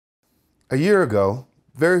A year ago,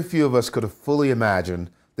 very few of us could have fully imagined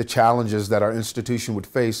the challenges that our institution would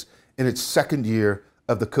face in its second year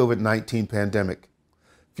of the COVID-19 pandemic.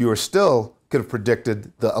 Fewer still could have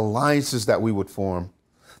predicted the alliances that we would form,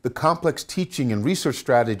 the complex teaching and research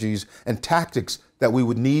strategies and tactics that we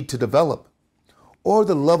would need to develop, or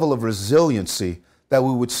the level of resiliency that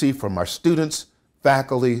we would see from our students,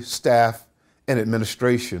 faculty, staff, and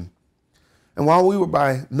administration. And while we were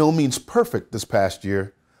by no means perfect this past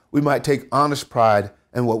year, we might take honest pride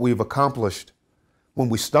in what we've accomplished. When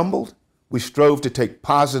we stumbled, we strove to take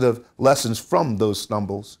positive lessons from those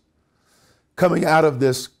stumbles. Coming out of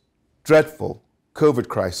this dreadful COVID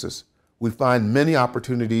crisis, we find many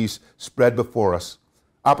opportunities spread before us,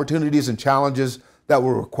 opportunities and challenges that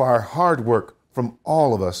will require hard work from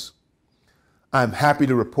all of us. I'm happy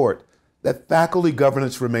to report that faculty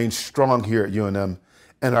governance remains strong here at UNM,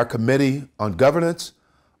 and our Committee on Governance,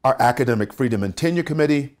 our Academic Freedom and Tenure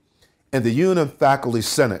Committee, and the UNM Faculty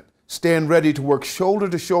Senate stand ready to work shoulder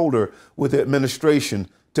to shoulder with the administration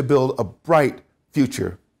to build a bright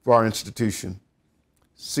future for our institution.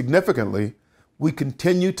 Significantly, we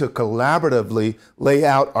continue to collaboratively lay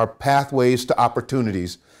out our pathways to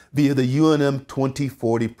opportunities via the UNM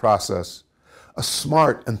 2040 process, a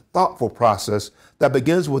smart and thoughtful process that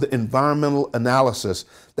begins with environmental analysis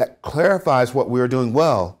that clarifies what we are doing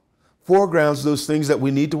well, foregrounds those things that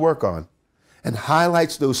we need to work on, and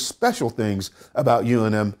highlights those special things about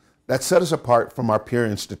UNM that set us apart from our peer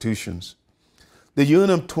institutions. The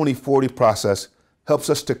UNM 2040 process helps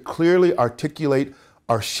us to clearly articulate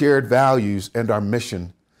our shared values and our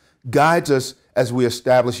mission, guides us as we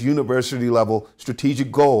establish university-level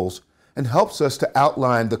strategic goals, and helps us to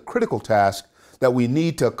outline the critical tasks that we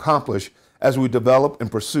need to accomplish as we develop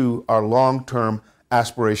and pursue our long-term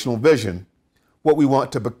aspirational vision, what we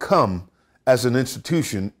want to become as an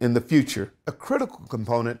institution in the future. A critical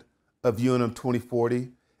component of UNM 2040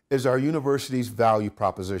 is our university's value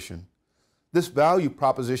proposition. This value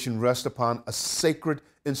proposition rests upon a sacred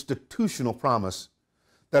institutional promise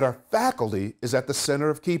that our faculty is at the center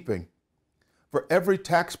of keeping. For every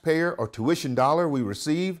taxpayer or tuition dollar we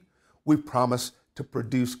receive, we promise to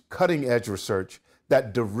produce cutting-edge research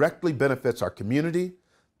that directly benefits our community,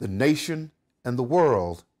 the nation, and the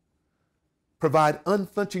world. Provide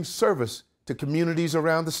unflinching service to communities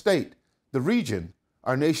around the state, the region,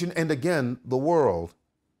 our nation, and again, the world.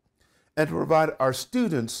 And to provide our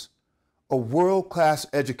students a world-class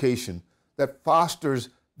education that fosters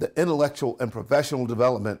the intellectual and professional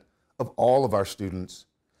development of all of our students.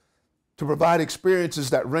 To provide experiences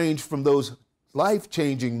that range from those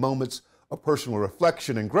life-changing moments of personal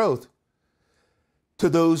reflection and growth to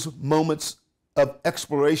those moments of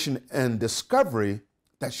exploration and discovery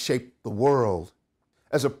that shape the world.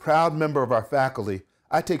 As a proud member of our faculty,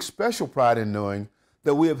 I take special pride in knowing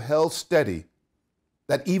that we have held steady,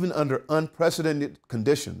 that even under unprecedented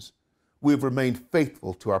conditions, we have remained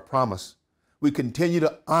faithful to our promise. We continue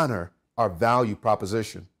to honor our value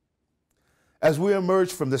proposition. As we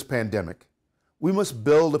emerge from this pandemic, we must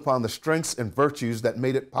build upon the strengths and virtues that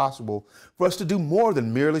made it possible for us to do more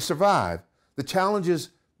than merely survive the challenges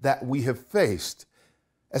that we have faced.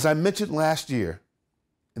 As I mentioned last year,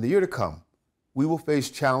 in the year to come, we will face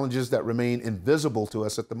challenges that remain invisible to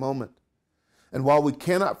us at the moment. And while we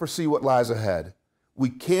cannot foresee what lies ahead, we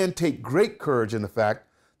can take great courage in the fact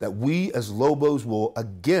that we as Lobos will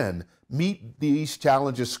again meet these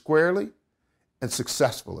challenges squarely and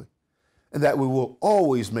successfully, and that we will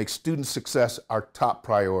always make student success our top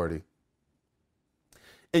priority.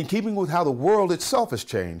 In keeping with how the world itself has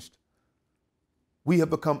changed, we have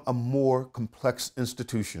become a more complex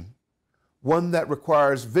institution, one that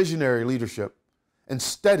requires visionary leadership and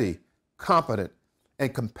steady, competent,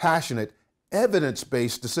 and compassionate,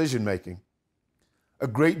 evidence-based decision-making. A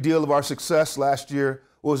great deal of our success last year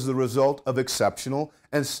was the result of exceptional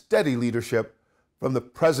and steady leadership from the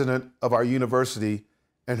president of our university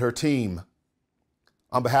and her team.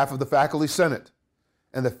 On behalf of the Faculty Senate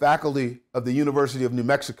and the faculty of the University of New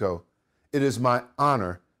Mexico, it is my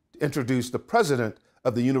honor to introduce the president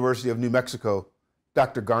of the University of New Mexico,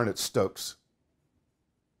 Dr. Garnet Stokes.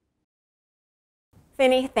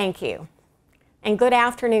 FINNIE, thank you. And good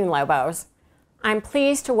afternoon, Lobos. I'm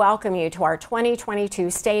pleased to welcome you to our 2022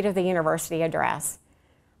 State of the University Address.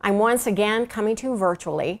 I'm once again coming to you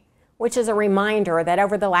virtually, which is a reminder that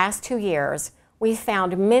over the last 2 years, we've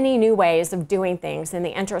found many new ways of doing things in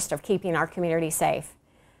the interest of keeping our community safe.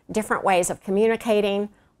 Different ways of communicating,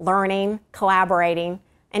 learning, collaborating,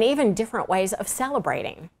 and even different ways of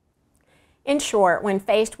celebrating. In short, when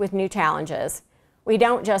faced with new challenges, we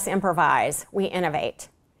don't just improvise, we innovate.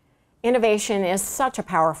 Innovation is such a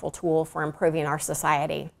powerful tool for improving our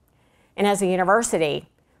society. And as a university,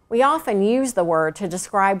 we often use the word to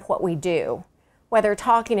describe what we do, whether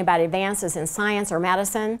talking about advances in science or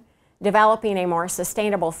medicine, developing a more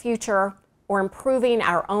sustainable future, or improving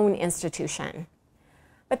our own institution.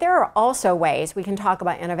 But there are also ways we can talk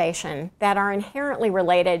about innovation that are inherently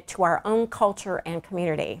related to our own culture and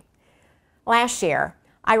community. Last year,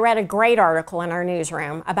 I read a great article in our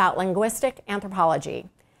newsroom about linguistic anthropology,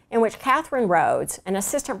 in which Catherine Rhodes, an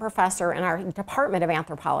assistant professor in our Department of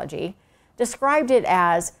Anthropology, described it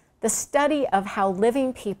as the study of how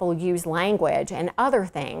living people use language and other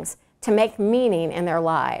things to make meaning in their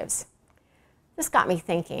lives. This got me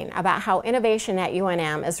thinking about how innovation at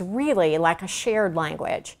UNM is really like a shared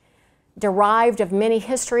language, derived of many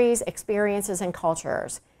histories, experiences, and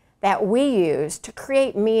cultures that we use to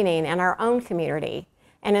create meaning in our own community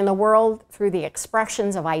and in the world through the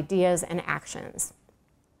expressions of ideas and actions.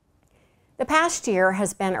 The past year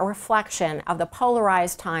has been a reflection of the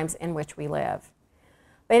polarized times in which we live.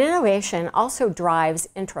 But innovation also drives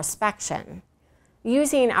introspection,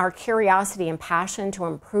 using our curiosity and passion to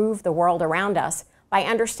improve the world around us by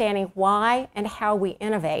understanding why and how we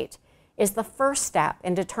innovate is the first step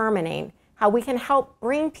in determining how we can help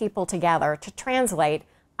bring people together to translate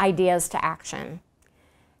ideas to action.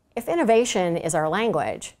 If innovation is our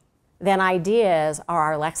language, then ideas are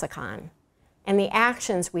our lexicon, and the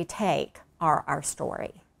actions we take are our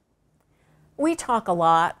story. We talk a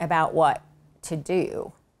lot about what to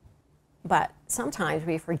do, but sometimes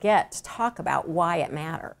we forget to talk about why it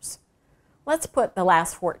matters. Let's put the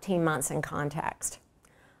last 14 months in context.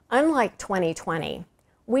 Unlike 2020,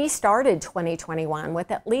 we started 2021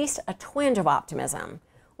 with at least a twinge of optimism,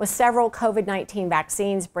 with several COVID-19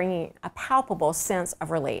 vaccines bringing a palpable sense of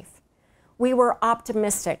relief. We were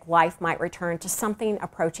optimistic life might return to something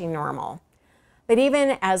approaching normal. But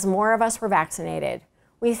even as more of us were vaccinated,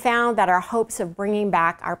 we found that our hopes of bringing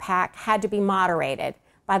back our pack had to be moderated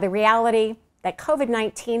by the reality that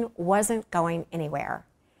COVID-19 wasn't going anywhere.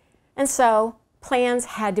 And so plans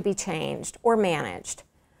had to be changed or managed.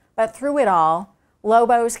 But through it all,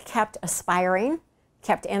 Lobos kept aspiring,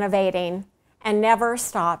 kept innovating, and never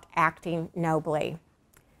stopped acting nobly.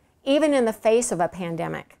 Even in the face of a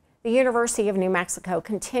pandemic, the University of New Mexico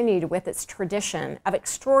continued with its tradition of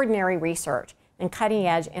extraordinary research and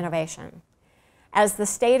cutting-edge innovation. As the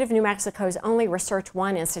state of New Mexico's only Research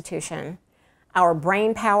One institution, our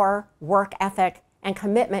brain power, work ethic, and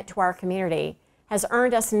commitment to our community has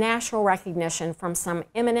earned us national recognition from some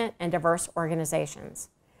eminent and diverse organizations.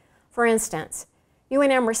 For instance,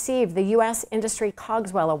 UNM received the U.S. Industry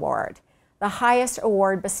Cogswell Award, the highest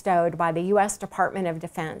award bestowed by the U.S. Department of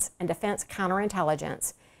Defense and Defense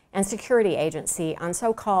Counterintelligence and Security Agency on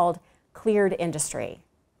so-called cleared industry.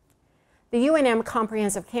 The UNM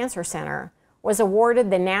Comprehensive Cancer Center was awarded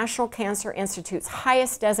the National Cancer Institute's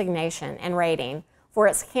highest designation and rating for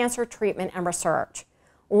its cancer treatment and research,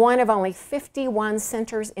 one of only 51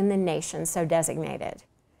 centers in the nation so designated.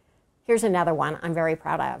 Here's another one I'm very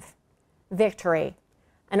proud of. Victory,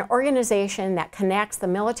 an organization that connects the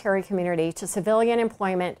military community to civilian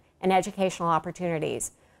employment and educational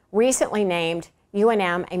opportunities, recently named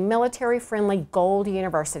UNM a military-friendly gold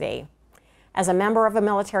university. As a member of a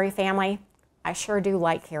military family, I sure do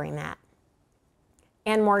like hearing that.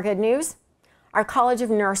 And more good news, our College of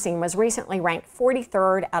Nursing was recently ranked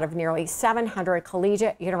 43rd out of nearly 700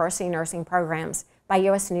 collegiate university nursing programs by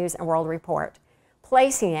U.S. News & World Report,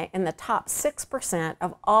 placing it in the top 6%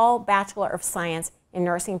 of all Bachelor of Science in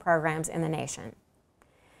nursing programs in the nation.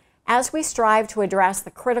 As we strive to address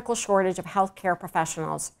the critical shortage of healthcare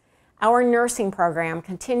professionals, our nursing program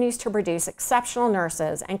continues to produce exceptional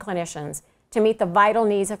nurses and clinicians to meet the vital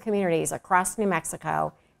needs of communities across New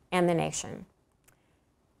Mexico and the nation.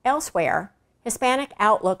 Elsewhere, Hispanic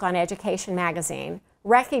Outlook on Education magazine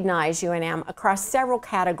recognized UNM across several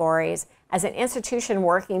categories as an institution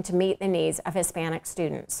working to meet the needs of Hispanic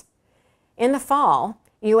students. In the fall,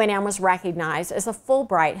 UNM was recognized as a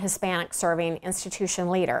Fulbright Hispanic Serving Institution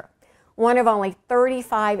Leader, one of only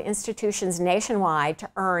 35 institutions nationwide to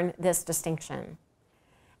earn this distinction.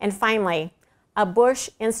 And finally, a Bush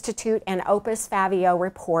Institute and Opus Favio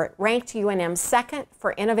report ranked UNM second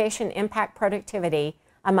for innovation impact productivity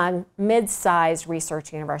among mid-sized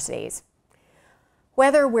research universities.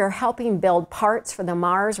 Whether we're helping build parts for the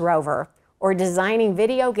Mars rover or designing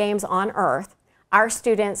video games on Earth, our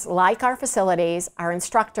students like our facilities, our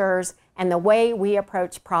instructors, and the way we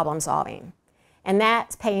approach problem solving. And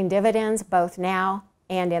that's paying dividends both now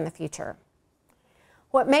and in the future.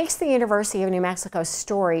 What makes the University of New Mexico's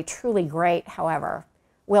story truly great, however,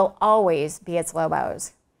 will always be its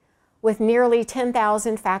Lobos. With nearly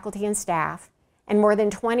 10,000 faculty and staff and more than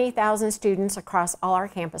 20,000 students across all our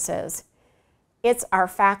campuses. It's our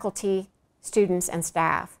faculty, students, and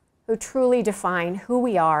staff who truly define who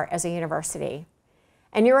we are as a university.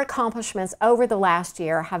 And your accomplishments over the last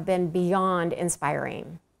year have been beyond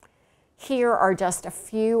inspiring. Here are just a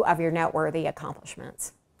few of your noteworthy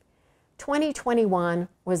accomplishments. 2021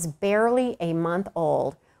 was barely a month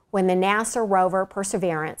old when the NASA rover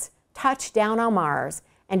Perseverance touched down on Mars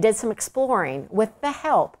and did some exploring with the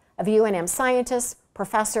help of UNM scientists,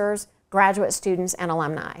 professors, graduate students, and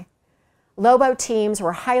alumni. Lobo teams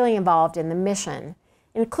were highly involved in the mission,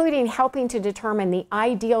 including helping to determine the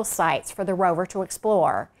ideal sites for the rover to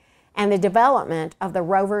explore and the development of the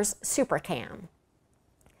rover's supercam.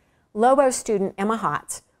 Lobo student Emma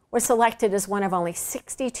Hotz was selected as one of only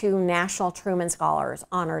 62 National Truman Scholars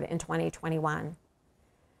honored in 2021.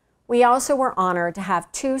 We also were honored to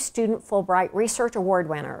have 2 Student Fulbright Research Award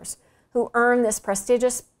winners who earned this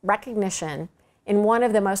prestigious recognition in one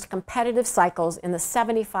of the most competitive cycles in the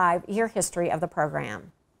 75-year history of the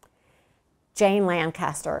program. Jane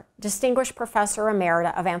Lancaster, Distinguished Professor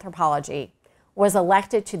Emerita of Anthropology, was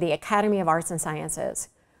elected to the Academy of Arts and Sciences,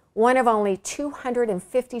 one of only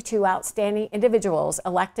 252 outstanding individuals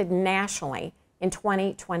elected nationally in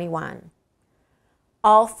 2021.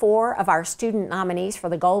 All 4 of our student nominees for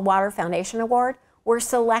the Goldwater Foundation Award were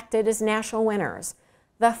selected as national winners,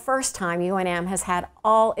 the first time UNM has had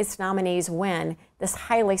all its nominees win this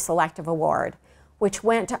highly selective award, which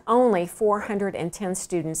went to only 410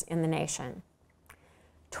 students in the nation.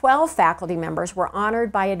 12 faculty members were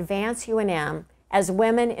honored by Advance UNM as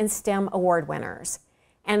Women in STEM Award winners,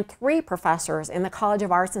 and 3 professors in the College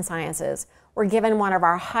of Arts and Sciences were given one of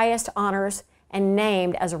our highest honors and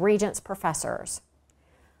named as Regents Professors.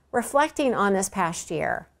 Reflecting on this past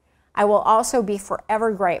year, I will also be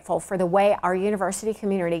forever grateful for the way our university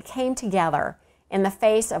community came together in the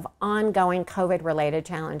face of ongoing COVID-related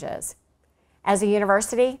challenges. As a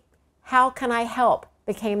university, how can I help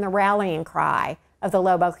became the rallying cry of the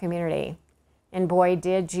Lobo community. And boy,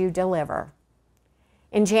 did you deliver.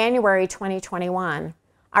 In January 2021,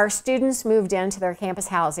 our students moved into their campus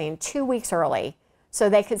housing 2 weeks early so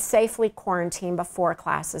they could safely quarantine before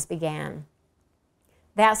classes began.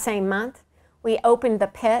 That same month, we opened the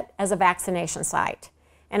Pit as a vaccination site,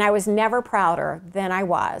 and I was never prouder than I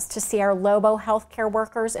was to see our Lobo healthcare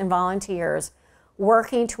workers and volunteers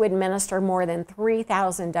working to administer more than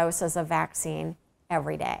 3,000 doses of vaccine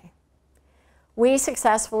every day. We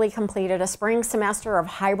successfully completed a spring semester of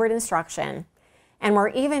hybrid instruction and were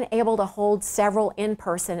even able to hold several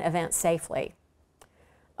in-person events safely.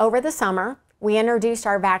 Over the summer, we introduced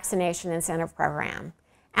our vaccination incentive program,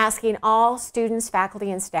 asking all students,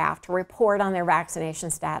 faculty, and staff to report on their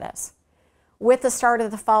vaccination status. With the start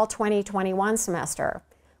of the fall 2021 semester,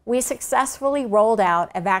 we successfully rolled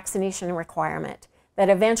out a vaccination requirement that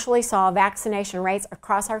eventually saw vaccination rates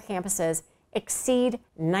across our campuses exceed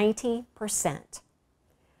 90%.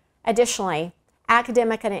 Additionally,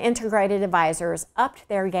 academic and integrated advisors upped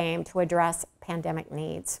their game to address pandemic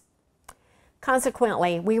needs.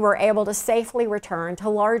 Consequently, we were able to safely return to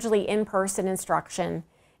largely in-person instruction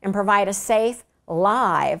and provide a safe,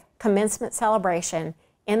 live commencement celebration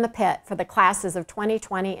in the Pit for the classes of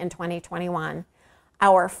 2020 and 2021,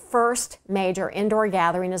 our first major indoor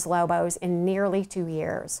gathering as Lobos in nearly 2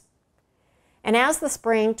 years. And as the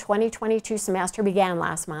spring 2022 semester began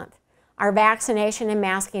last month, our vaccination and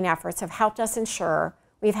masking efforts have helped us ensure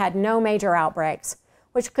we've had no major outbreaks,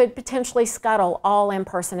 which could potentially scuttle all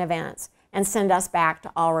in-person events and send us back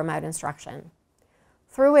to all remote instruction.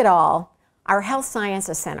 Through it all, our Health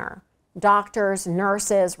Sciences Center, doctors,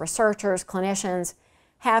 nurses, researchers, clinicians,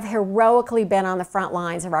 have heroically been on the front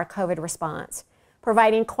lines of our COVID response,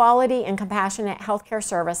 providing quality and compassionate healthcare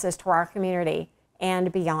services to our community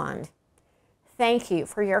and beyond. Thank you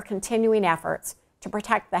for your continuing efforts to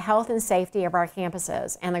protect the health and safety of our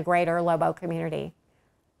campuses and the greater Lobo community.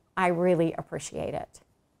 I really appreciate it.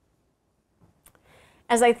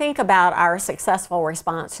 As I think about our successful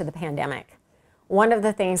response to the pandemic, one of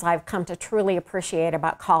the things I've come to truly appreciate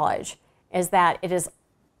about college is that it is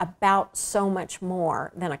about so much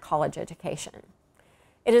more than a college education.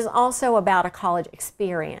 It is also about a college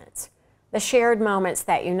experience, the shared moments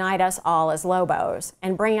that unite us all as Lobos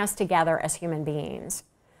and bring us together as human beings.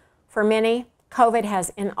 For many, COVID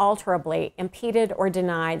has inalterably impeded or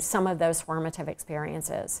denied some of those formative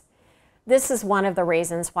experiences. This is one of the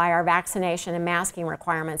reasons why our vaccination and masking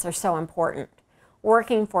requirements are so important.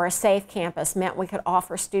 Working for a safe campus meant we could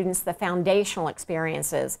offer students the foundational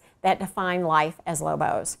experiences that define life as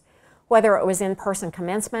Lobos, whether it was in-person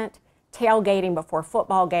commencement, tailgating before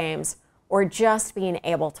football games, or just being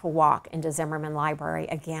able to walk into Zimmerman Library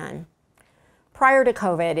again. Prior to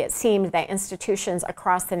COVID, it seemed that institutions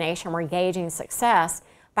across the nation were gauging success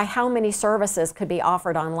by how many services could be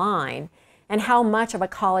offered online and how much of a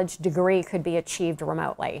college degree could be achieved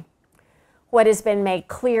remotely. What has been made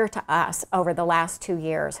clear to us over the last 2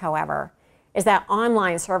 years, however, is that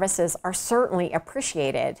online services are certainly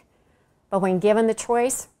appreciated, but when given the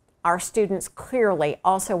choice, our students clearly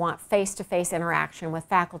also want face-to-face interaction with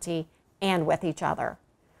faculty and with each other.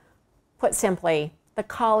 Put simply, the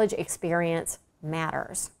college experience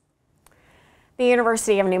matters. The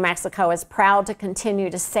University of New Mexico is proud to continue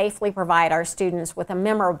to safely provide our students with a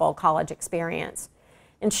memorable college experience,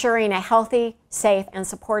 ensuring a healthy, safe, and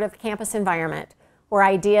supportive campus environment where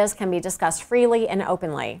ideas can be discussed freely and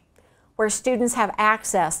openly, where students have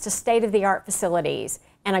access to state-of-the-art facilities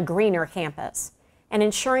and a greener campus, and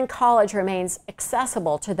ensuring college remains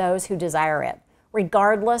accessible to those who desire it,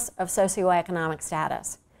 regardless of socioeconomic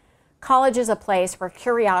status. College is a place where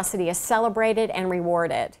curiosity is celebrated and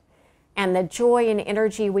rewarded, and the joy and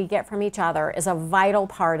energy we get from each other is a vital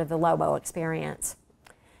part of the Lobo experience.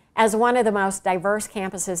 As one of the most diverse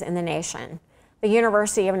campuses in the nation, the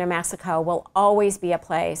University of New Mexico will always be a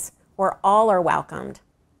place where all are welcomed,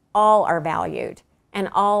 all are valued, and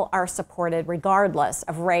all are supported regardless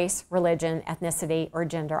of race, religion, ethnicity, or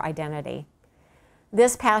gender identity.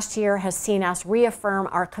 This past year has seen us reaffirm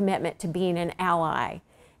our commitment to being an ally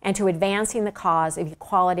and to advancing the cause of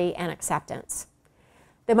equality and acceptance.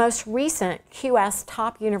 The most recent QS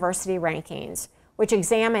Top University rankings, which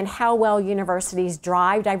examine how well universities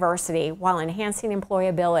drive diversity while enhancing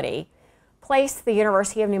employability, placed the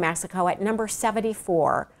University of New Mexico at number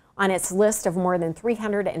 74 on its list of more than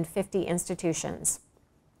 350 institutions.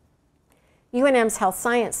 UNM's Health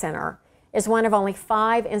Science Center is one of only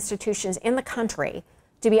 5 institutions in the country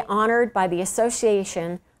to be honored by the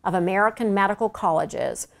Association of American Medical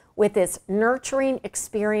Colleges with its Nurturing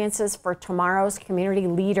Experiences for Tomorrow's Community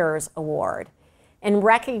Leaders Award, in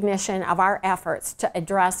recognition of our efforts to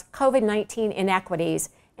address COVID-19 inequities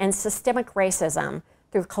and systemic racism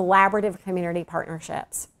through collaborative community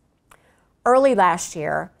partnerships. Early last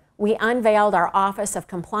year, we unveiled our Office of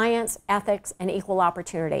Compliance, Ethics, and Equal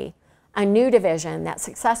Opportunity, a new division that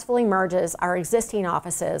successfully merges our existing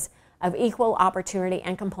offices of Equal Opportunity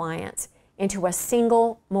and Compliance into a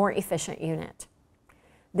single, more efficient unit.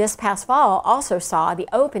 This past fall also saw the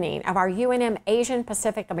opening of our UNM Asian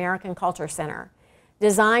Pacific American Culture Center,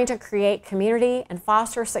 designed to create community and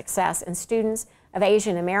foster success in students of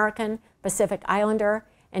Asian American, Pacific Islander,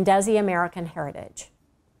 and Desi American heritage.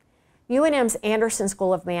 UNM's Anderson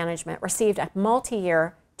School of Management received a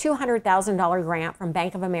multi-year $200,000 grant from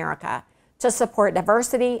Bank of America to support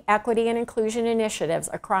diversity, equity, and inclusion initiatives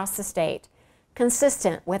across the state,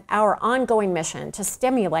 consistent with our ongoing mission to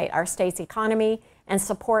stimulate our state's economy and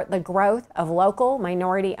support the growth of local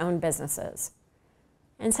minority-owned businesses.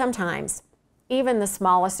 And sometimes, even the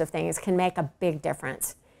smallest of things can make a big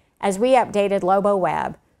difference, as we updated Lobo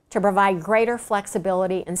Web to provide greater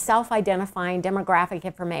flexibility in self-identifying demographic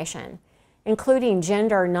information, including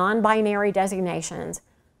gender non-binary designations,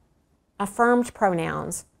 affirmed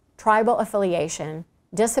pronouns, tribal affiliation,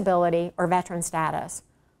 disability, or veteran status,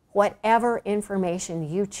 whatever information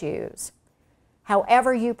you choose.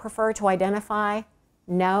 However you prefer to identify,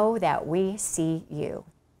 know that we see you.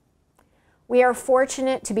 We are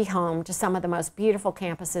fortunate to be home to some of the most beautiful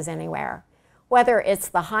campuses anywhere, whether it's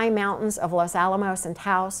the high mountains of Los Alamos and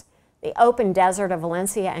Taos, the open desert of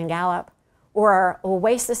Valencia and Gallup, or our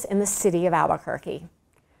oasis in the city of Albuquerque.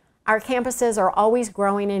 Our campuses are always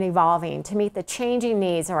growing and evolving to meet the changing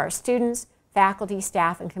needs of our students, faculty,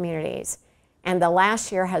 staff, and communities, and the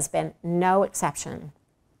last year has been no exception.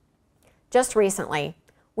 Just recently,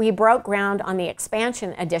 we broke ground on the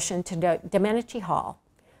expansion addition to Domenici Hall,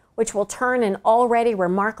 which will turn an already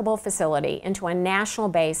remarkable facility into a national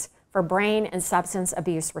base for brain and substance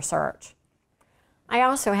abuse research. I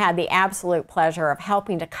also had the absolute pleasure of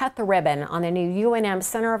helping to cut the ribbon on the new UNM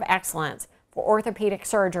Center of Excellence for Orthopedic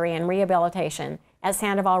Surgery and Rehabilitation at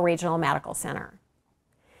Sandoval Regional Medical Center.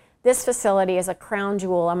 This facility is a crown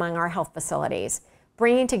jewel among our health facilities,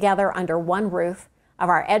 bringing together under one roof of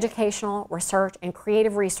our educational, research, and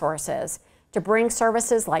creative resources to bring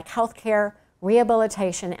services like healthcare,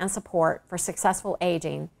 rehabilitation, and support for successful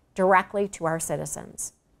aging directly to our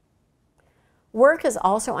citizens. Work is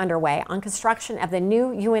also underway on construction of the new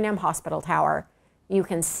UNM Hospital Tower. You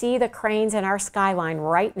can see the cranes in our skyline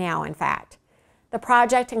right now, in fact. The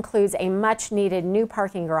project includes a much-needed new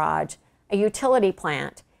parking garage, a utility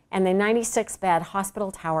plant, and the 96-bed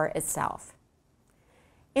hospital tower itself.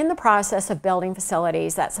 In the process of building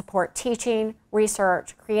facilities that support teaching,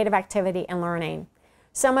 research, creative activity, and learning,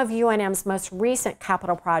 some of UNM's most recent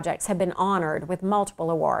capital projects have been honored with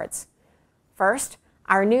multiple awards. First,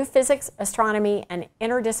 our new Physics, Astronomy, and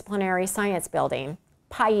Interdisciplinary Science building,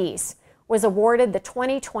 PAIS, was awarded the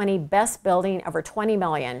 2020 Best Building over $20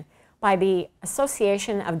 million by the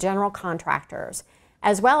Association of General Contractors,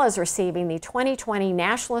 as well as receiving the 2020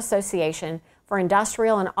 National Association for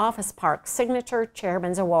Industrial and Office Park Signature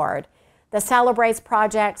Chairman's Award that celebrates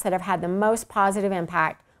projects that have had the most positive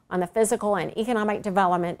impact on the physical and economic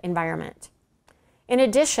development environment. In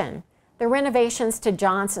addition, the renovations to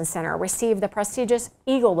Johnson Center received the prestigious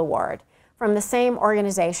Eagle Award from the same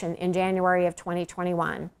organization in January of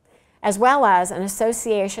 2021, as well as an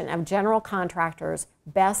Association of General Contractors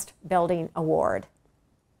Best Building Award.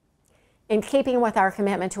 In keeping with our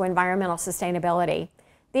commitment to environmental sustainability,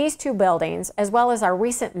 these two buildings, as well as our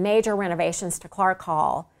recent major renovations to Clark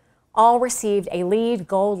Hall, all received a LEED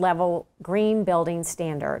Gold level green building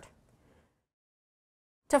standard.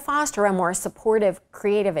 To foster a more supportive,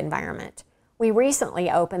 creative environment, we recently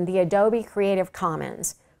opened the Adobe Creative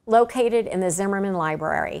Commons, located in the Zimmerman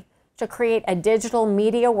Library, to create a digital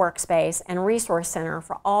media workspace and resource center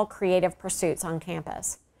for all creative pursuits on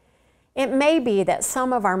campus. It may be that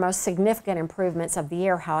some of our most significant improvements of the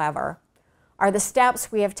year, however, are the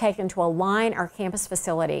steps we have taken to align our campus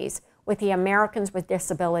facilities with the Americans with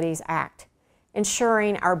Disabilities Act,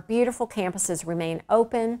 ensuring our beautiful campuses remain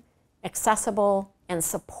open, accessible, and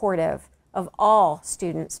supportive of all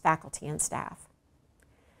students, faculty, and staff.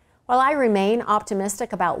 While I remain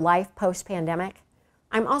optimistic about life post-pandemic,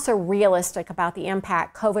 I'm also realistic about the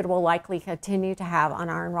impact COVID will likely continue to have on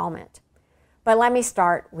our enrollment. But let me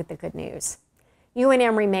start with the good news.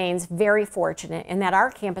 UNM remains very fortunate in that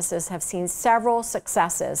our campuses have seen several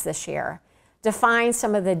successes this year, defying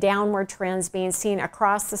some of the downward trends being seen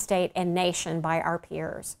across the state and nation by our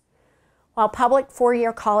peers. While public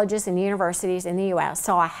four-year colleges and universities in the U.S.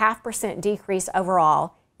 saw a 0.5% decrease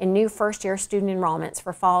overall in new first-year student enrollments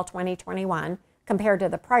for fall 2021 compared to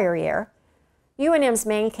the prior year, UNM's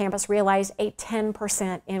main campus realized a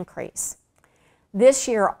 10% increase. This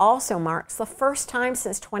year also marks the first time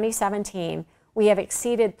since 2017 we have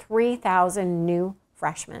exceeded 3,000 new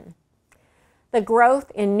freshmen. The growth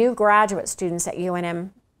in new graduate students at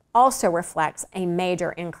UNM also reflects a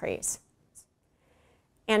major increase.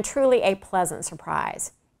 And truly a pleasant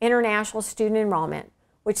surprise, international student enrollment,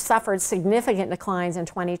 which suffered significant declines in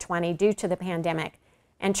 2020 due to the pandemic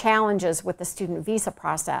and challenges with the student visa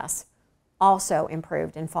process, also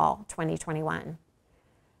improved in fall 2021.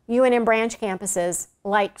 UNM branch campuses,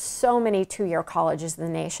 like so many two-year colleges in the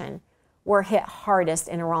nation, were hit hardest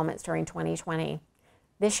in enrollments during 2020.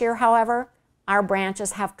 This year, however, our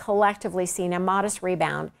branches have collectively seen a modest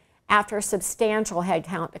rebound after substantial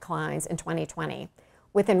headcount declines in 2020,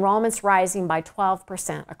 with enrollments rising by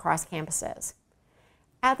 12% across campuses.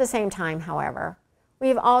 At the same time, however, we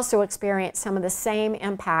have also experienced some of the same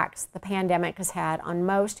impacts the pandemic has had on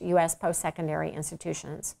most U.S. post-secondary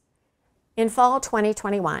institutions. In fall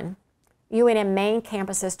 2021, UNM main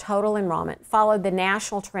campus's total enrollment followed the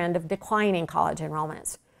national trend of declining college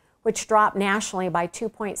enrollments, which dropped nationally by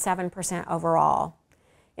 2.7% overall.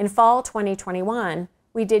 In fall 2021,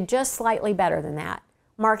 we did just slightly better than that,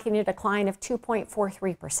 marking a decline of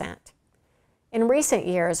 2.43%. In recent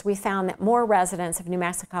years, we found that more residents of New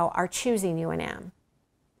Mexico are choosing UNM.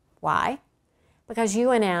 Why? Because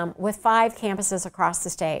UNM, with 5 campuses across the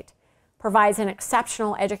state, provides an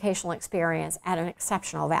exceptional educational experience at an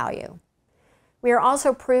exceptional value. We are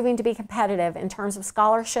also proving to be competitive in terms of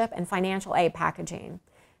scholarship and financial aid packaging,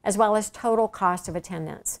 as well as total cost of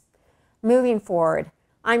attendance. Moving forward,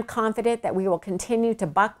 I'm confident that we will continue to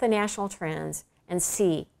buck the national trends and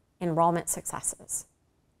see enrollment successes.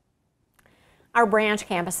 Our branch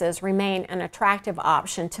campuses remain an attractive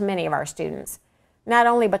option to many of our students, not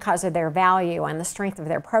only because of their value and the strength of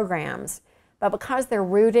their programs, but because they're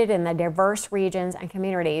rooted in the diverse regions and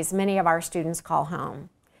communities many of our students call home.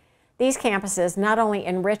 These campuses not only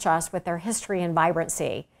enrich us with their history and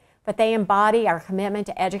vibrancy, but they embody our commitment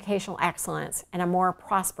to educational excellence in a more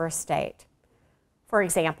prosperous state. For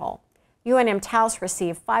example, UNM Taos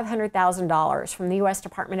received $500,000 from the U.S.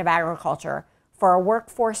 Department of Agriculture for a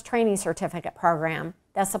workforce training certificate program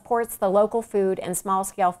that supports the local food and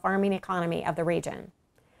small-scale farming economy of the region.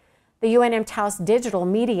 The UNM Taos Digital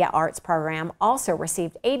Media Arts program also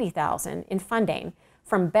received $80,000 in funding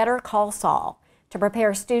from Better Call Saul to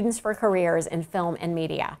prepare students for careers in film and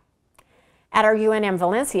media. At our UNM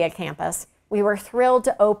Valencia campus, we were thrilled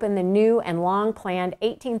to open the new and long-planned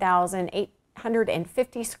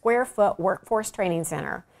 18,850 square foot workforce training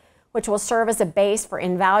center, which will serve as a base for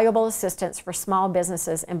invaluable assistance for small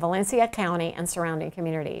businesses in Valencia County and surrounding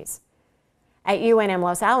communities. At UNM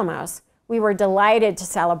Los Alamos, we were delighted to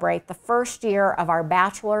celebrate the first year of our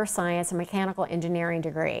Bachelor of Science in Mechanical Engineering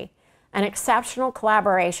degree, an exceptional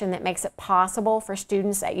collaboration that makes it possible for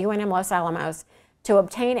students at UNM Los Alamos to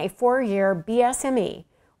obtain a 4-year BSME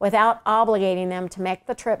without obligating them to make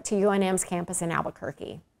the trip to UNM's campus in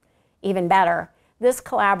Albuquerque. Even better, this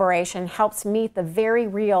collaboration helps meet the very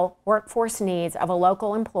real workforce needs of a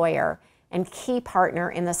local employer and key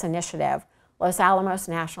partner in this initiative, Los Alamos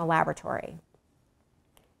National Laboratory.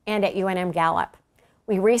 And at UNM Gallup,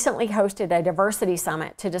 we recently hosted a diversity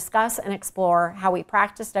summit to discuss and explore how we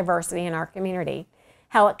practice diversity in our community,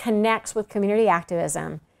 how it connects with community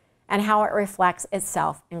activism, and how it reflects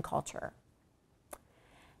itself in culture.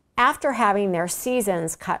 After having their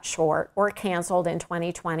seasons cut short or canceled in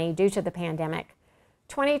 2020 due to the pandemic,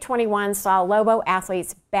 2021 saw Lobo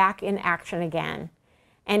athletes back in action again,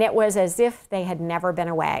 and it was as if they had never been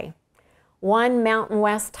away. One Mountain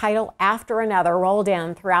West title after another rolled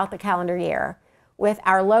in throughout the calendar year, with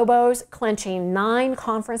our Lobos clinching 9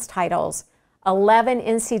 conference titles, 11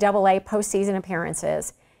 NCAA postseason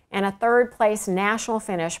appearances, and a 3rd-place national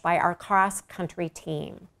finish by our cross-country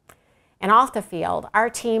team. And off the field, our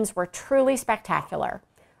teams were truly spectacular,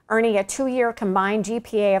 earning a 2-year combined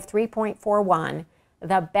GPA of 3.41,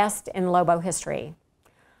 the best in Lobo history.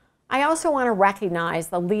 I also want to recognize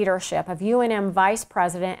the leadership of UNM Vice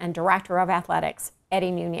President and Director of Athletics,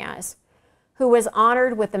 Eddie Nunez, who was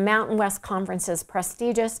honored with the Mountain West Conference's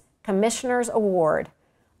prestigious Commissioner's Award,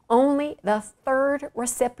 only the 3rd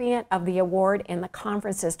recipient of the award in the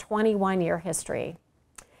conference's 21-year history.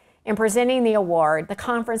 In presenting the award, the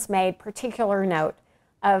conference made particular note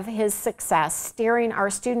of his success steering our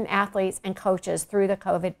student athletes and coaches through the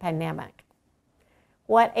COVID pandemic.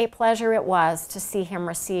 What a pleasure it was to see him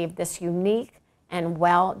receive this unique and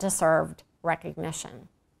well-deserved recognition.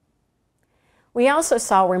 We also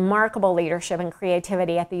saw remarkable leadership and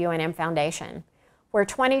creativity at the UNM Foundation, where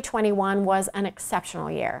 2021 was an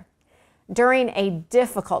exceptional year. During a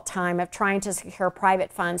difficult time of trying to secure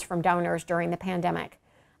private funds from donors during the pandemic,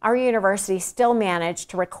 our university still managed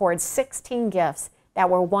to record 16 gifts that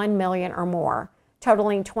were $1 million or more,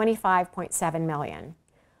 totaling $25.7 million.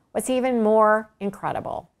 What's even more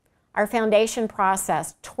incredible, our foundation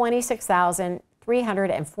processed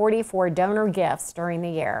 26,344 donor gifts during the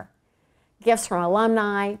year. Gifts from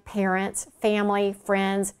alumni, parents, family,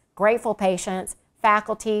 friends, grateful patients,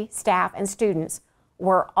 faculty, staff, and students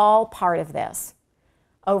were all part of this.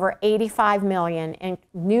 Over $85 million in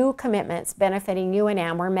new commitments benefiting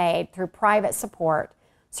UNM were made through private support,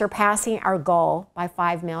 surpassing our goal by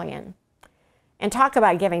 $5 million. And talk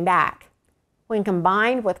about giving back. When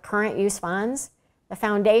combined with current use funds, the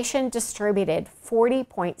foundation distributed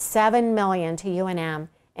 $40.7 million to UNM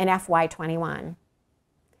in FY21.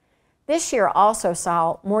 This year also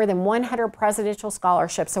saw more than 100 presidential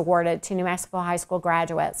scholarships awarded to New Mexico high school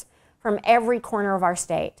graduates from every corner of our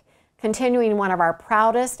state, continuing one of our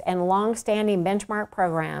proudest and long-standing benchmark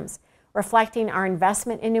programs, reflecting our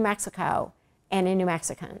investment in New Mexico and in New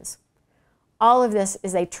Mexicans. All of this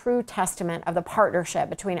is a true testament of the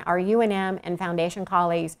partnership between our UNM and Foundation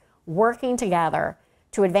colleagues working together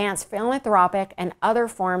to advance philanthropic and other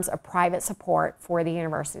forms of private support for the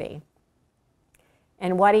university.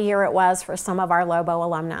 And what a year it was for some of our Lobo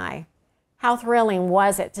alumni. How thrilling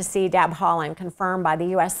was it to see Deb Haaland confirmed by the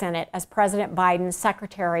U.S. Senate as President Biden's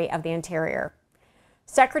Secretary of the Interior.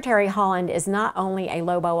 Secretary Haaland is not only a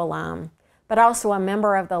Lobo alum, but also a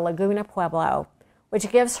member of the Laguna Pueblo,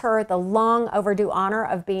 which gives her the long overdue honor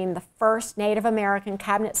of being the first Native American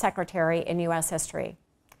cabinet secretary in U.S. history.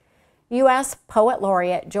 U.S. Poet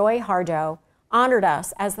Laureate Joy Harjo honored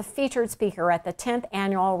us as the featured speaker at the 10th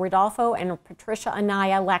annual Rodolfo and Patricia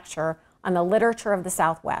Anaya Lecture on the Literature of the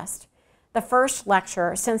Southwest, the first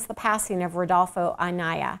lecture since the passing of Rodolfo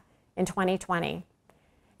Anaya in 2020.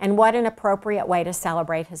 And what an appropriate way to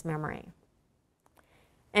celebrate his memory.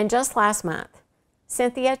 And just last month,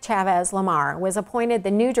 Cynthia Chavez Lamar was appointed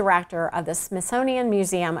the new director of the Smithsonian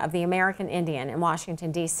Museum of the American Indian in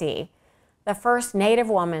Washington, D.C., the first Native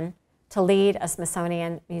woman to lead a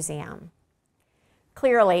Smithsonian museum.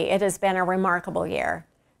 Clearly, it has been a remarkable year,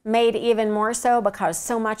 made even more so because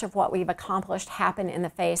so much of what we've accomplished happened in the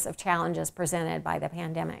face of challenges presented by the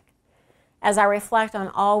pandemic. As I reflect on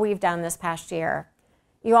all we've done this past year,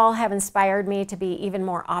 you all have inspired me to be even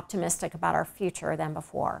more optimistic about our future than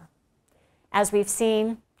before. As we've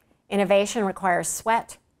seen, innovation requires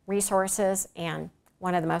sweat, resources, and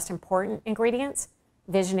one of the most important ingredients,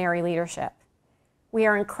 visionary leadership. We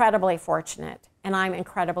are incredibly fortunate, and I'm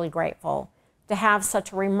incredibly grateful to have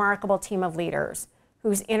such a remarkable team of leaders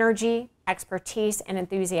whose energy, expertise, and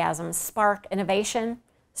enthusiasm spark innovation,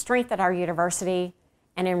 strengthen our university,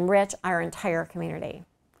 and enrich our entire community.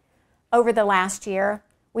 Over the last year,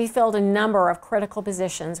 we filled a number of critical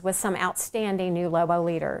positions with some outstanding new Lobo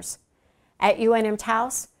leaders. At UNM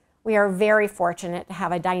Taos, we are very fortunate to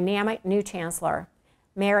have a dynamic new chancellor,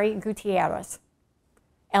 Mary Gutierrez.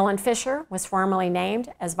 Ellen Fisher was formally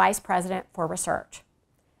named as Vice President for Research.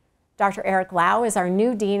 Dr. Eric Lau is our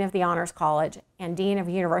new Dean of the Honors College and Dean of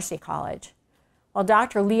University College, while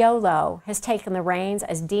Dr. Leo Lowe has taken the reins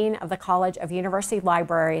as Dean of the College of University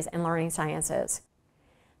Libraries and Learning Sciences.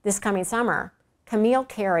 This coming summer, Camille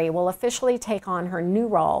Carey will officially take on her new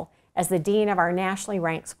role as the Dean of our nationally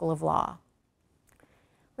ranked School of Law.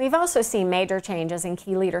 We've also seen major changes in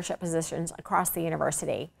key leadership positions across the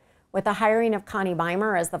university, with the hiring of Connie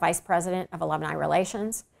Beimer as the Vice President of Alumni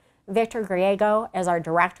Relations, Victor Griego as our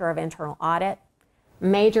Director of Internal Audit,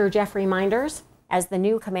 Major Jeffrey Minders as the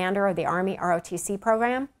new Commander of the Army ROTC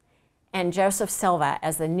program, and Joseph Silva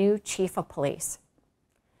as the new Chief of Police.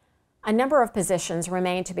 A number of positions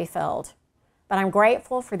remain to be filled, but I'm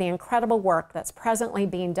grateful for the incredible work that's presently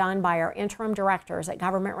being done by our interim directors at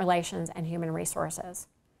Government Relations and Human Resources.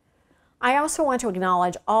 I also want to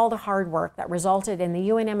acknowledge all the hard work that resulted in the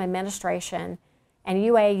UNM administration and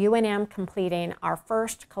UNM completing our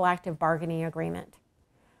first collective bargaining agreement,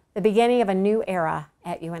 the beginning of a new era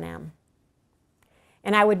at UNM.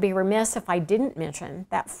 And I would be remiss if I didn't mention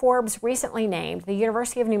that Forbes recently named the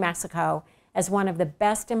University of New Mexico as one of the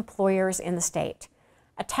best employers in the state,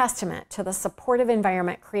 a testament to the supportive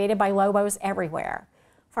environment created by Lobos everywhere,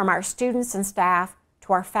 from our students and staff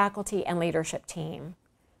to our faculty and leadership team.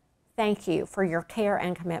 Thank you for your care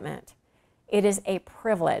and commitment. It is a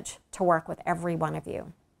privilege to work with every one of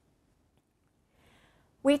you.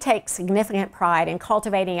 We take significant pride in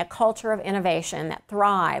cultivating a culture of innovation that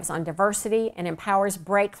thrives on diversity and empowers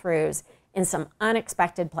breakthroughs in some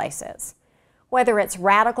unexpected places. Whether it's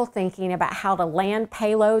radical thinking about how to land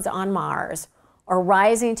payloads on Mars or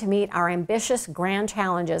rising to meet our ambitious grand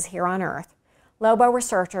challenges here on Earth, Lobo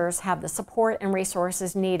researchers have the support and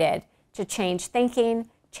resources needed to change thinking,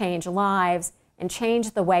 change lives, and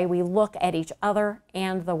change the way we look at each other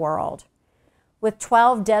and the world. With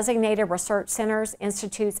 12 designated research centers,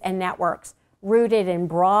 institutes, and networks rooted in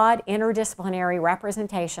broad interdisciplinary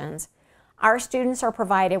representations, our students are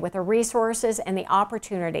provided with the resources and the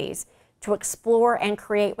opportunities to explore and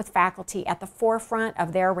create with faculty at the forefront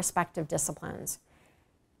of their respective disciplines.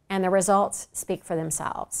 And the results speak for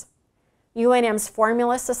themselves. UNM's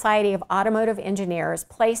Formula Society of Automotive Engineers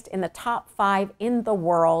placed in the top 5 in the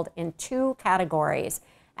world in 2 categories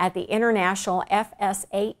at the International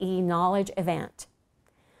FSAE Knowledge Event.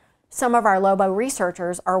 Some of our Lobo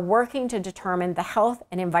researchers are working to determine the health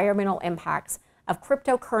and environmental impacts of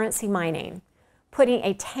cryptocurrency mining, putting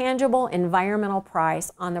a tangible environmental price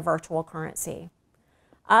on the virtual currency.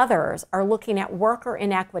 Others are looking at worker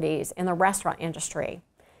inequities in the restaurant industry,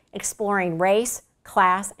 exploring race,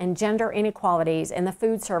 class, and gender inequalities in the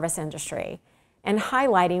food service industry, and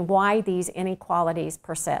highlighting why these inequalities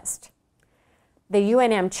persist. The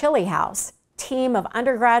UNM Chili House team of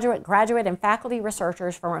undergraduate, graduate, and faculty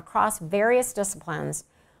researchers from across various disciplines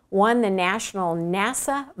won the National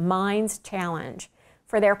NASA Minds Challenge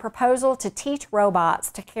for their proposal to teach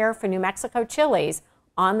robots to care for New Mexico chilies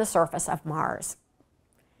on the surface of Mars.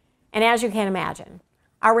 And as you can imagine,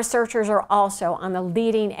 our researchers are also on the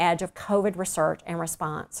leading edge of COVID research and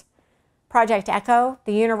response. Project ECHO,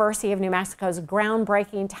 the University of New Mexico's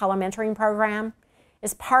groundbreaking telementoring program,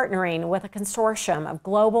 is partnering with a consortium of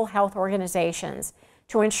global health organizations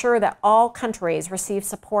to ensure that all countries receive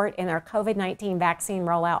support in their COVID-19 vaccine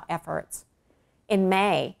rollout efforts. In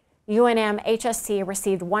May, UNM HSC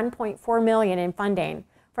received $1.4 million in funding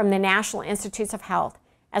from the National Institutes of Health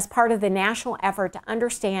as part of the national effort to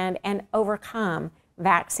understand and overcome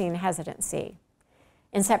vaccine hesitancy.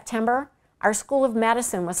 In September, our School of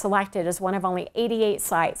Medicine was selected as one of only 88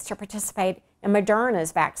 sites to participate in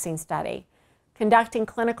Moderna's vaccine study, conducting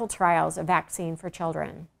clinical trials of vaccine for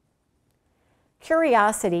children.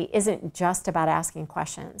 Curiosity isn't just about asking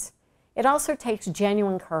questions. It also takes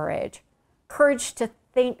genuine courage, courage to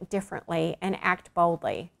think differently and act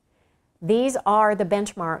boldly. These are the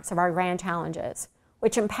benchmarks of our grand challenges,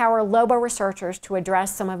 which empower Lobo researchers to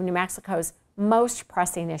address some of New Mexico's most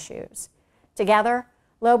pressing issues. Together,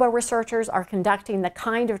 Lobo researchers are conducting the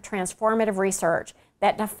kind of transformative research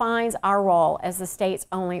that defines our role as the state's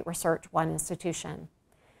only Research One institution.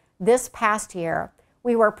 This past year,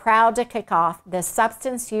 we were proud to kick off the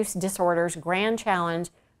Substance Use Disorders Grand Challenge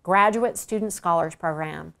Graduate Student Scholars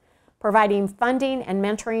Program, providing funding and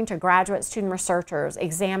mentoring to graduate student researchers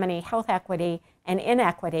examining health equity and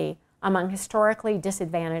inequity among historically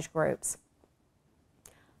disadvantaged groups.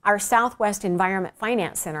 Our Southwest Environment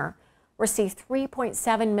Finance Center received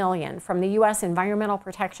 $3.7 million from the U.S. Environmental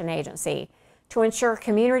Protection Agency to ensure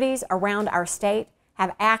communities around our state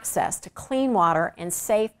have access to clean water and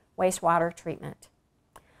safe wastewater treatment.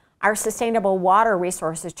 Our Sustainable Water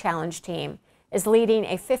Resources Challenge team is leading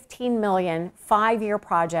a $15 million 5-year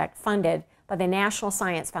project funded by the National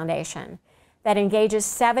Science Foundation that engages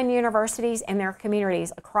 7 universities and their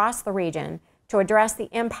communities across the region to address the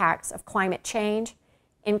impacts of climate change,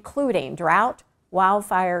 including drought,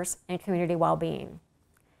 wildfires, and community well-being.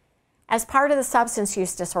 As part of the Substance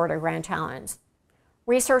Use Disorder Grand Challenge,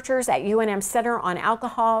 researchers at UNM Center on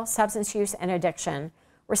Alcohol, Substance Use, and Addiction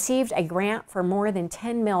received a grant for more than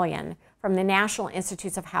 $10 million from the National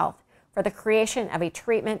Institutes of Health for the creation of a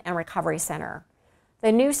treatment and recovery center.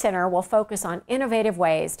 The new center will focus on innovative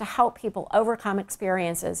ways to help people overcome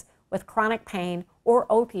experiences with chronic pain or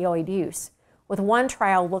opioid use, with one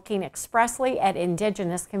trial looking expressly at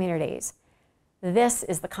indigenous communities. This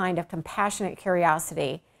is the kind of compassionate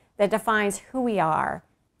curiosity that defines who we are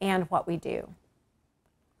and what we do.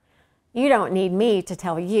 You don't need me to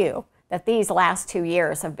tell you that these last 2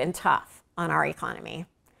 years have been tough on our economy.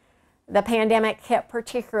 The pandemic hit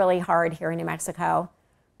particularly hard here in New Mexico,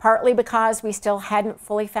 partly because we still hadn't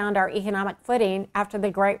fully found our economic footing after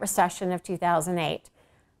the Great Recession of 2008,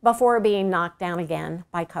 before being knocked down again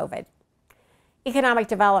by COVID. Economic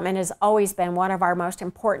development has always been one of our most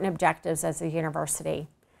important objectives as a university,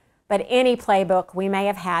 but any playbook we may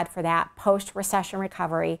have had for that post-recession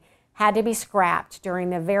recovery had to be scrapped during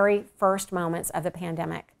the very first moments of the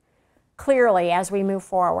pandemic. Clearly, as we move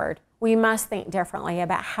forward, we must think differently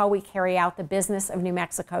about how we carry out the business of New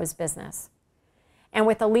Mexico's business. And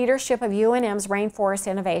with the leadership of UNM's Rainforest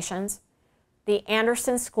Innovations, the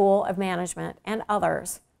Anderson School of Management, and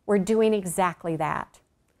others, we're doing exactly that.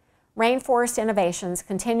 Rainforest Innovations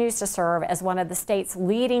continues to serve as one of the state's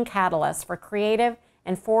leading catalysts for creative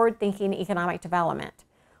and forward-thinking economic development,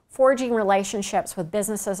 forging relationships with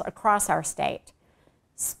businesses across our state,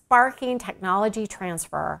 sparking technology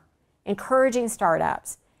transfer, encouraging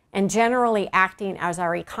startups, and generally acting as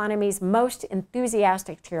our economy's most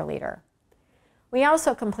enthusiastic cheerleader. We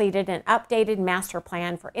also completed an updated master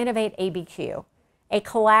plan for Innovate ABQ, a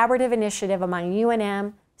collaborative initiative among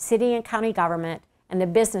UNM, city and county government, and the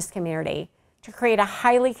business community to create a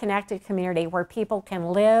highly connected community where people can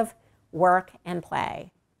live, work, and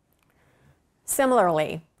play.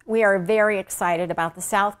 Similarly, we are very excited about the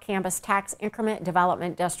South Campus Tax Increment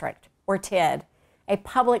Development District, or TID, a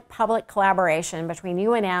public-public collaboration between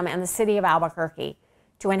UNM and the City of Albuquerque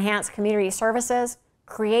to enhance community services,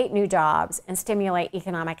 create new jobs, and stimulate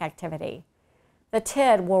economic activity. The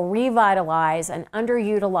TID will revitalize an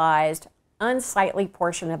underutilized, unsightly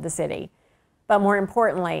portion of the city, but more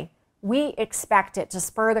importantly, we expect it to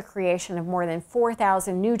spur the creation of more than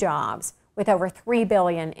 4,000 new jobs with over $3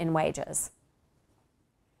 billion in wages.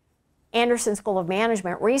 Anderson School of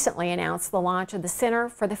Management recently announced the launch of the Center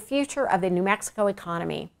for the Future of the New Mexico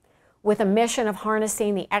Economy, with a mission of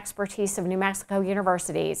harnessing the expertise of New Mexico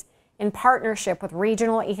universities in partnership with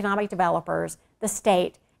regional economic developers, the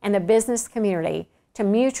state, and the business community to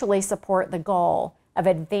mutually support the goal of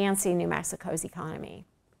advancing New Mexico's economy.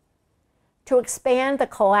 To expand the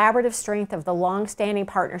collaborative strength of the long-standing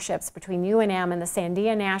partnerships between UNM and the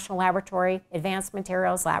Sandia National Laboratory Advanced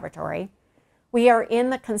Materials Laboratory, we are in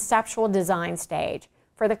the conceptual design stage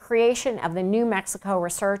for the creation of the New Mexico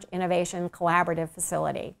Research Innovation Collaborative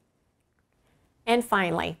Facility. And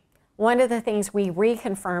finally, one of the things we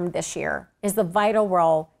reconfirmed this year is the vital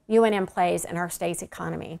role UNM plays in our state's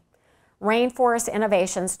economy. Rainforest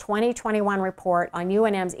Innovation's 2021 report on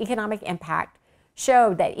UNM's economic impact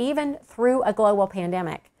showed that even through a global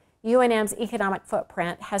pandemic, UNM's economic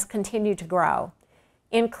footprint has continued to grow,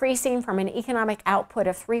 increasing from an economic output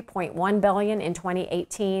of $3.1 billion in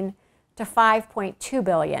 2018 to $5.2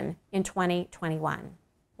 billion in 2021.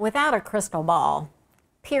 Without a crystal ball,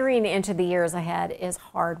 peering into the years ahead is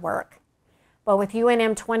hard work. But with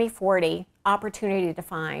UNM 2040 opportunity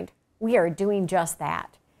defined, we are doing just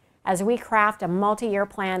that, as we craft a multi-year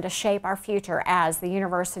plan to shape our future as the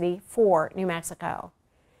University for New Mexico.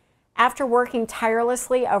 After working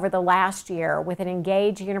tirelessly over the last year with an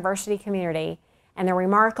engaged university community and the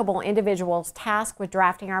remarkable individuals tasked with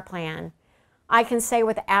drafting our plan, I can say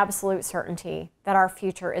with absolute certainty that our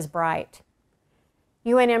future is bright.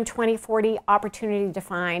 UNM 2040 Opportunity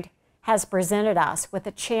Defined has presented us with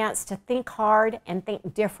a chance to think hard and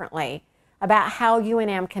think differently about how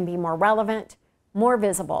UNM can be more relevant, more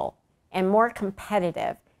visible, and more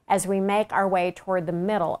competitive as we make our way toward the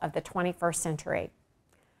middle of the 21st century.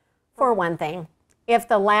 For one thing, if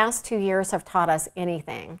the last 2 years have taught us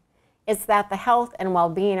anything, It's that the health and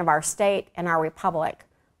well-being of our state and our republic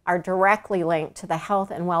are directly linked to the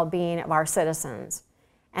health and well-being of our citizens,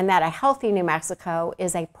 and that a healthy New Mexico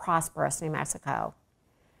is a prosperous New Mexico.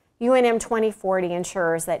 UNM 2040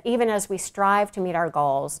 ensures that even as we strive to meet our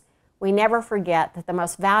goals, we never forget that the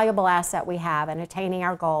most valuable asset we have in attaining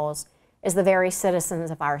our goals is the very citizens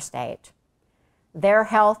of our state. Their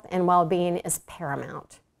health and well-being is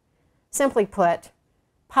paramount. Simply put,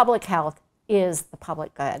 public health is the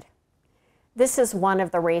public good. This is one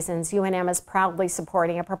of the reasons UNM is proudly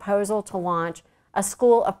supporting a proposal to launch a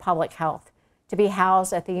School of Public Health to be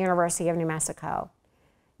housed at the University of New Mexico.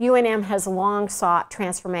 UNM has long sought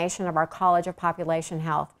transformation of our College of Population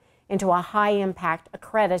Health into a high-impact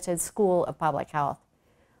accredited School of Public Health.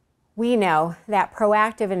 We know that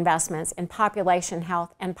proactive investments in population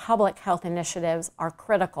health and public health initiatives are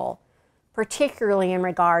critical, particularly in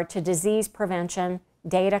regard to disease prevention,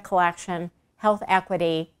 data collection, health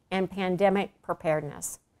equity, and pandemic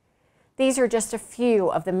preparedness. These are just a few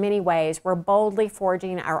of the many ways we're boldly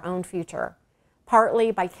forging our own future,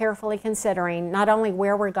 partly by carefully considering not only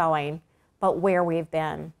where we're going, but where we've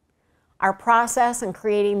been. Our process in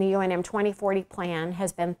creating the UNM 2040 plan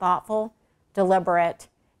has been thoughtful, deliberate,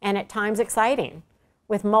 and at times exciting,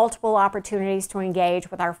 with multiple opportunities to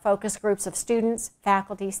engage with our focus groups of students,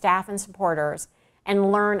 faculty, staff, and supporters,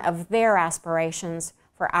 and learn of their aspirations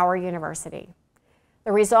for our university.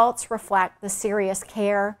 The results reflect the serious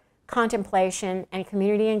care, contemplation, and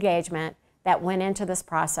community engagement that went into this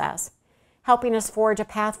process, helping us forge a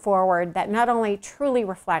path forward that not only truly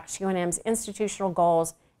reflects UNM's institutional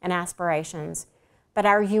goals and aspirations, but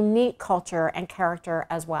our unique culture and character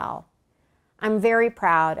as well. I'm very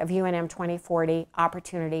proud of UNM 2040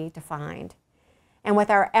 Opportunity Defined. And with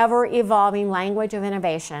our ever-evolving language of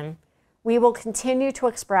innovation, we will continue to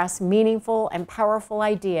express meaningful and powerful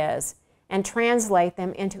ideas and translate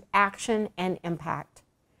them into action and impact.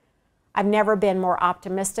 I've never been more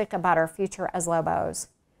optimistic about our future as Lobos.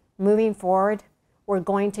 Moving forward, we're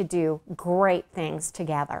going to do great things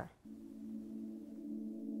together.